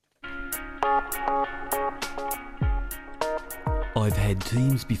I've had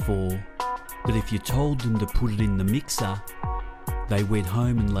teams before that if you told them to put it in the mixer, they went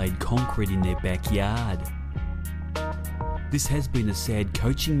home and laid concrete in their backyard. This has been a sad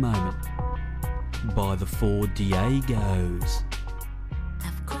coaching moment by the four Diegos.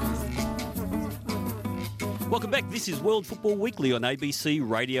 Welcome back. This is World Football Weekly on ABC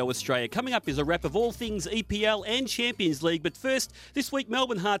Radio Australia. Coming up is a wrap of all things EPL and Champions League. But first, this week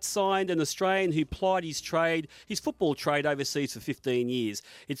Melbourne Heart signed an Australian who plied his football trade overseas for 15 years.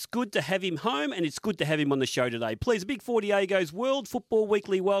 It's good to have him home and it's good to have him on the show today. Please, a big 4 Diegos World Football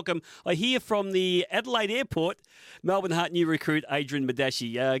Weekly welcome. I hear from the Adelaide Airport, Melbourne Heart new recruit Adrian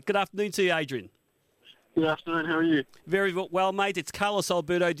Madashi. Good afternoon to you, Adrian. Good afternoon, how are you? Very well, mate. It's Carlos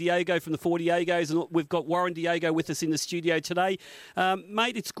Alberto Diego from the 4 Diegos, and we've got Warren Diego with us in the studio today.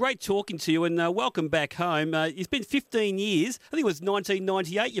 Mate, it's great talking to you, and welcome back home. It's been 15 years. I think it was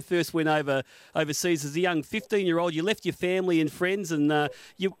 1998 you first went overseas as a young 15-year-old. You left your family and friends, and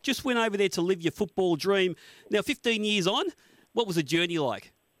you just went over there to live your football dream. Now, 15 years on, what was the journey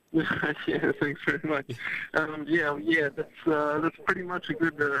like? Yeah, thanks very much. That's pretty much a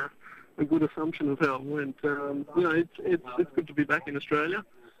good assumption of how it went. It's good to be back in Australia.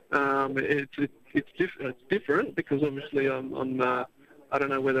 It's different because obviously I'm I don't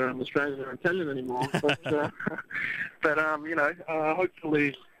know whether I'm Australian or Italian anymore. But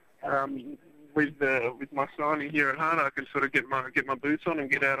hopefully with my signing here at Heart, I can sort of get my boots on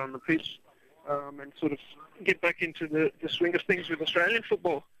and get out on the pitch and sort of get back into the swing of things with Australian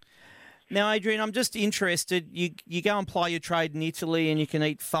football. Now, Adrian, I'm just interested. You go and ply your trade in Italy and you can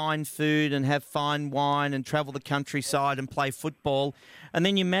eat fine food and have fine wine and travel the countryside and play football. And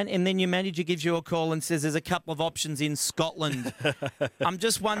then your manager gives you a call and says there's a couple of options in Scotland. I'm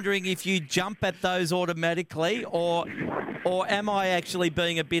just wondering if you jump at those automatically or am I actually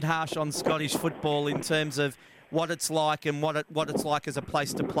being a bit harsh on Scottish football in terms of what it's like and what it's like as a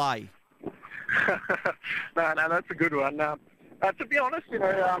place to play? No, that's a good one. To be honest,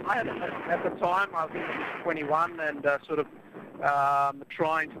 I had at the time I was 21 and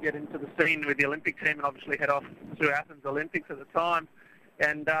trying to get into the scene with the Olympic team and obviously head off to Athens Olympics at the time.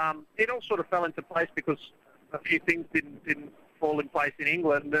 And it all sort of fell into place because a few things didn't fall in place in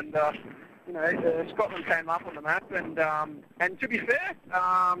England. And Scotland came up on the map. And to be fair,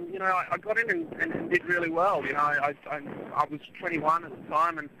 I got in and did really well. I was 21 at the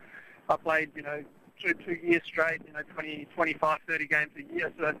time and I played, 2 years straight, 20, 25, 30 games a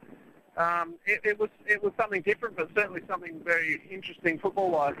year. So it was something different, but certainly something very interesting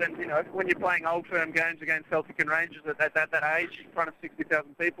football-wise. And, when you're playing old-firm games against Celtic and Rangers at that age in front of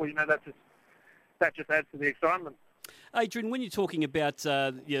 60,000 people, that just adds to the excitement. Adrian, when you're talking about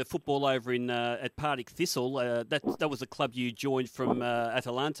football over in at Partick Thistle, that was a club you joined from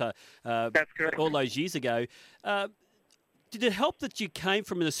Atalanta That's correct. All those years ago. Did it help that you came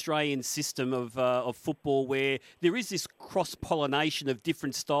from an Australian system of football where there is this cross-pollination of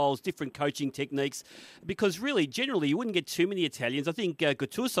different styles, different coaching techniques? Because really, generally, you wouldn't get too many Italians. I think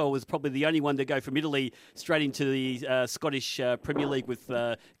Gattuso was probably the only one to go from Italy straight into the Scottish Premier League with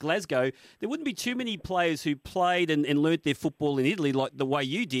Glasgow. There wouldn't be too many players who played and learnt their football in Italy like the way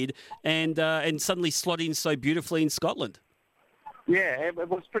you did and suddenly slot in so beautifully in Scotland. Yeah, it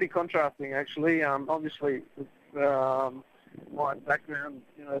was pretty contrasting, actually. Obviously, my background,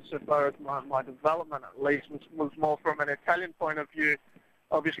 so far as my development at least, was more from an Italian point of view,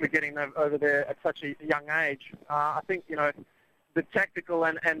 obviously getting over there at such a young age. I think, the tactical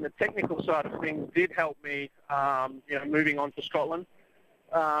and the technical side of things did help me, moving on to Scotland.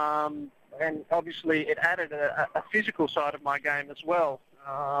 And obviously it added a physical side of my game as well,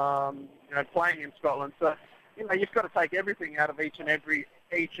 playing in Scotland. So, you've got to take everything out of each and every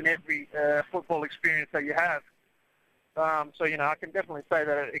football experience that you have. I can definitely say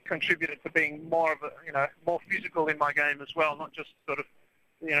that it contributed to being more of more physical in my game as well, not just sort of,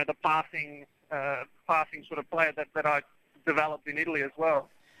 the passing sort of player that I developed in Italy as well.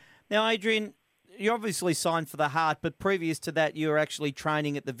 Now, Adrian, you obviously signed for the Heart, but previous to that, you were actually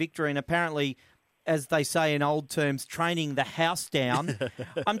training at the Victory, and apparently, as they say in old terms, training the house down.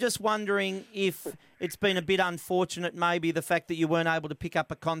 I'm just wondering if it's been a bit unfortunate, maybe the fact that you weren't able to pick up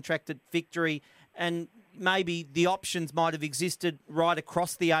a contract at Victory, and maybe the options might have existed right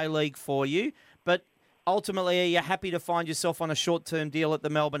across the A-League for you, but ultimately, are you happy to find yourself on a short-term deal at the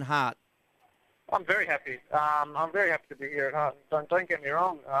Melbourne Heart? I'm very happy. I'm very happy to be here at Heart. Don't get me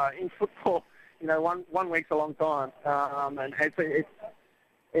wrong. In football, 1 week's a long time, and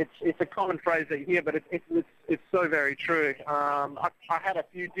it's a common phrase that you hear, but it's so very true. I had a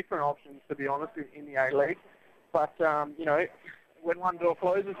few different options, to be honest, in the A-League, but when one door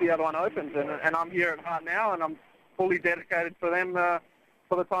closes, the other one opens, and I'm here at Heart now, and I'm fully dedicated for them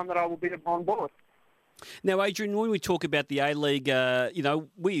for the time that I will be on board. Now, Adrian, when we talk about the A-League,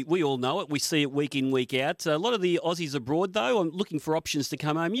 we all know it. We see it week in, week out. A lot of the Aussies abroad, though, are looking for options to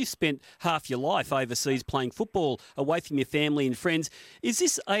come home. You spent half your life overseas playing football, away from your family and friends. Is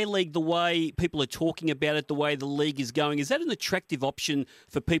this A-League the way people are talking about it, the way the league is going? Is that an attractive option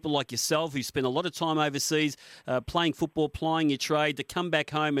for people like yourself who spend a lot of time overseas playing football, plying your trade, to come back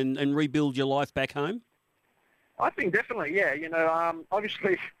home and rebuild your life back home? I think definitely, yeah.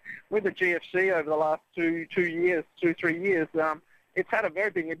 Obviously, with the GFC over the last 3 years, it's had a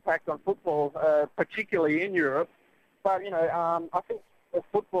very big impact on football, particularly in Europe. But I think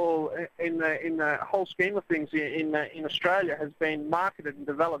football in the whole scheme of things in Australia has been marketed and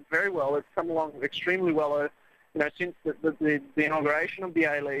developed very well. It's come along extremely well, since the inauguration of the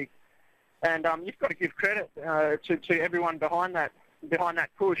A-League. And you've got to give credit to everyone behind that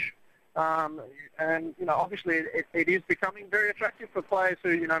push. Obviously it is becoming very attractive for players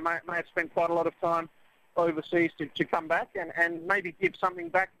who, may have spent quite a lot of time overseas to come back and maybe give something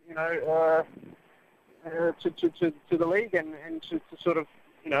back, to the league and to sort of,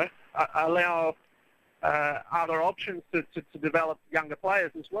 allow other options to develop younger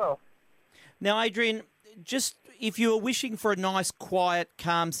players as well. Now, Adrian, just if you were wishing for a nice, quiet,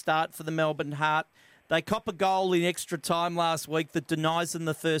 calm start for the Melbourne Heart, they cop a goal in extra time last week that denies them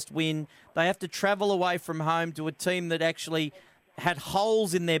the first win. They have to travel away from home to a team that actually had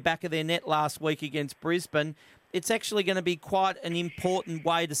holes in their back of their net last week against Brisbane. It's actually going to be quite an important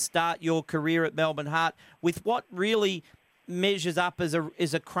way to start your career at Melbourne Heart with what really measures up as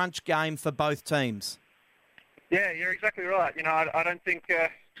a crunch game for both teams. Yeah, you're exactly right. I don't think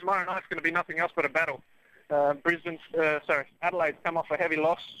tomorrow night's going to be nothing else but a battle. Adelaide's come off a heavy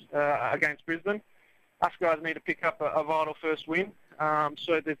loss against Brisbane. Us guys need to pick up a vital first win.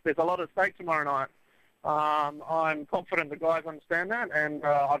 So there's a lot at stake tomorrow night. I'm confident the guys understand that, and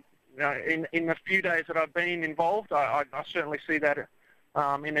in the few days that I've been involved, I certainly see that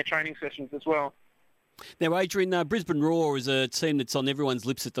in their training sessions as well. Now, Adrian, Brisbane Roar is a team that's on everyone's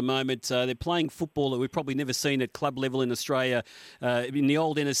lips at the moment. They're playing football that we've probably never seen at club level in Australia, in the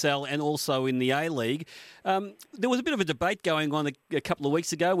old NSL and also in the A-League. There was a bit of a debate going on a couple of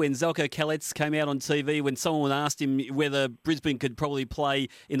weeks ago when Zeljko Kalets came out on TV when someone asked him whether Brisbane could probably play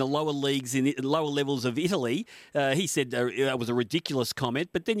in the lower leagues, in lower levels of Italy. He said that was a ridiculous comment.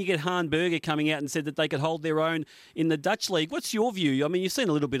 But then you get Hahnberger coming out and said that they could hold their own in the Dutch league. What's your view? I mean, you've seen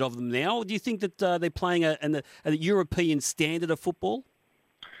a little bit of them now. Do you think that they're playing a European standard of football?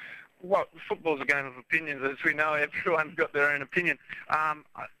 Well, football's a game of opinions, as we know. Everyone's got their own opinion.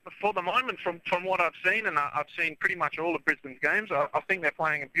 For the moment, from what I've seen, and I've seen pretty much all of Brisbane's games, I think they're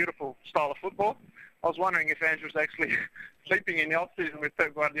playing a beautiful style of football. I was wondering if Andrew's actually sleeping in the off-season with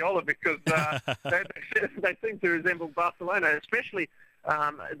Pep Guardiola because they seem to resemble Barcelona, especially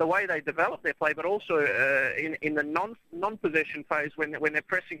the way they develop their play, but also in the non-possession phase when they're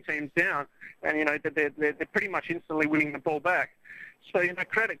pressing teams down, and they're pretty much instantly winning the ball back. So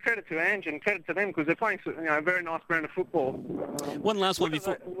credit to Ange and credit to them because they're playing a very nice brand of football. One last one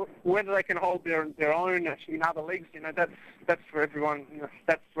before. Whether they can hold their own in other leagues, that's for everyone.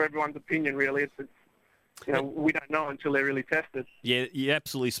 That's for everyone's opinion, really. We don't know until they're really tested. Yeah, you're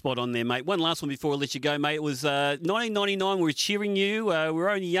absolutely spot on there, mate. One last one before I let you go, mate. It was 1999. We were cheering you. We were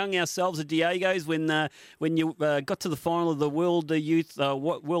only young ourselves at Diego's when you got to the final of the World Youth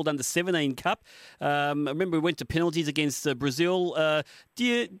World Under-17 Cup. I remember we went to penalties against Brazil. Do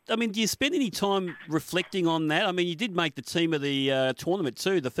you spend any time reflecting on that? I mean, you did make the team of the tournament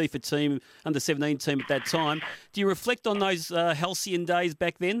too, the FIFA team, Under-17 team at that time. Do you reflect on those halcyon days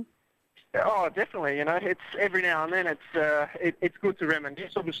back then? Oh, definitely. It's every now and then it's good to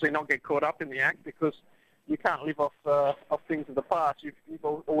reminisce. Obviously, not get caught up in the act because you can't live off things of the past. You've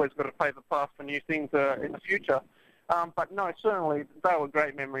always got to pave the path for new things in the future. But no, certainly they were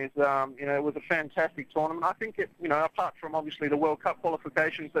great memories. It was a fantastic tournament. I think apart from obviously the World Cup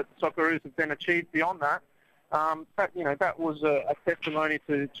qualifications that Socceroos have then achieved beyond that, that was a testimony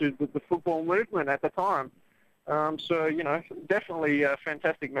to the football movement at the time. Definitely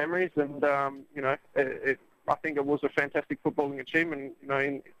fantastic memories, and I think it was a fantastic footballing achievement,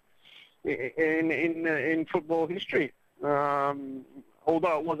 in football history.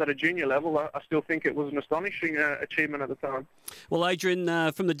 Although it was at a junior level, I still think it was an astonishing achievement at the time. Well, Adrian,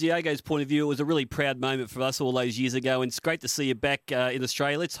 from the Diego's point of view, it was a really proud moment for us all those years ago, and it's great to see you back in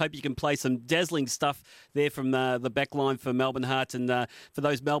Australia. Let's hope you can play some dazzling stuff there from the back line for Melbourne Heart, and for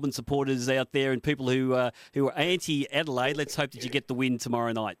those Melbourne supporters out there and people who are anti-Adelaide, let's hope that you get the win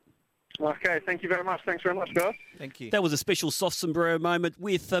tomorrow night. Okay, thank you very much. Thanks very much, guys. Thank you. That was a special soft sombrero moment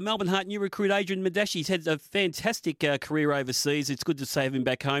with Melbourne Heart new recruit Adrian Madashi. He's had a fantastic career overseas. It's good to have him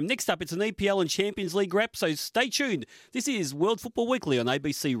back home. Next up, it's an EPL and Champions League wrap, so stay tuned. This is World Football Weekly on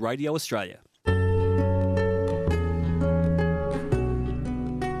ABC Radio Australia.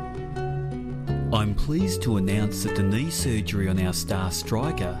 I'm pleased to announce that the knee surgery on our star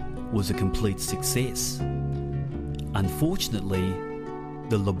striker was a complete success. Unfortunately,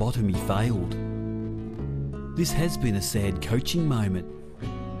 the lobotomy failed. This has been a sad coaching moment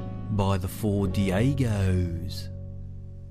by the four Diegos.